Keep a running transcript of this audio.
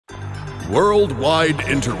Worldwide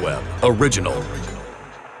Interweb Original.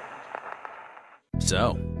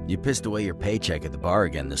 So, you pissed away your paycheck at the bar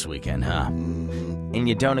again this weekend, huh? And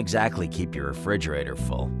you don't exactly keep your refrigerator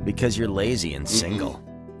full because you're lazy and single,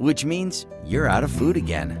 which means you're out of food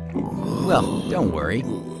again. Well, don't worry,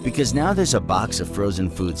 because now there's a box of frozen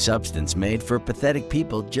food substance made for pathetic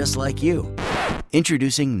people just like you.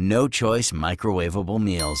 Introducing No Choice Microwaveable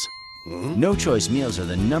Meals. No Choice meals are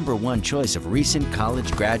the #1 choice of recent college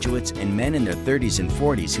graduates and men in their 30s and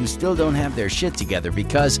 40s who still don't have their shit together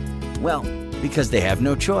because they have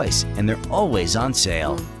no choice and they're always on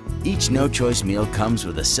sale. Each No Choice meal comes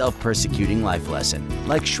with a self-persecuting life lesson,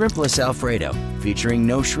 like Shrimpless Alfredo, featuring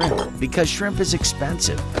no shrimp because shrimp is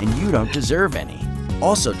expensive and you don't deserve any.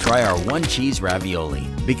 Also try our 1 cheese ravioli,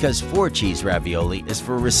 because 4 cheese ravioli is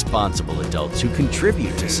for responsible adults who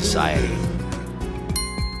contribute to society.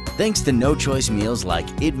 Thanks to No Choice meals like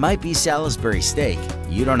It Might Be Salisbury Steak,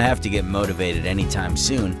 you don't have to get motivated anytime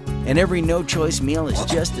soon, and every No Choice meal is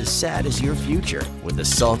just as sad as your future, with a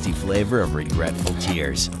salty flavor of regretful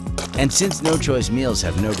tears. And since No Choice meals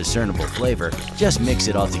have no discernible flavor, just mix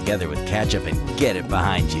it all together with ketchup and get it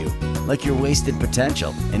behind you, like your wasted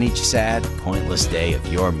potential and each sad, pointless day of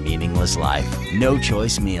your meaningless life. No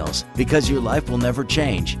Choice meals, because your life will never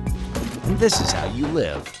change, and this is how you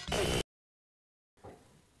live.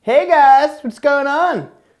 Hey guys, what's going on?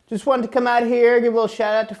 Just wanted to come out here, give a little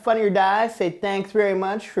shout out to Funny or Die, say thanks very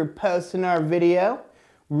much for posting our video.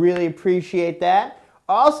 Really appreciate that.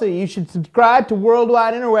 Also, you should subscribe to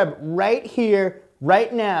Worldwide Interweb right here,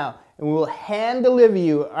 right now, and we will hand deliver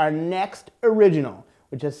you our next original,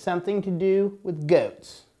 which has something to do with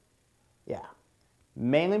goats. Yeah,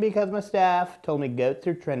 mainly because my staff told me goats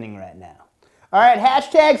are trending right now. All right,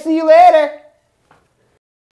 hashtag see you later.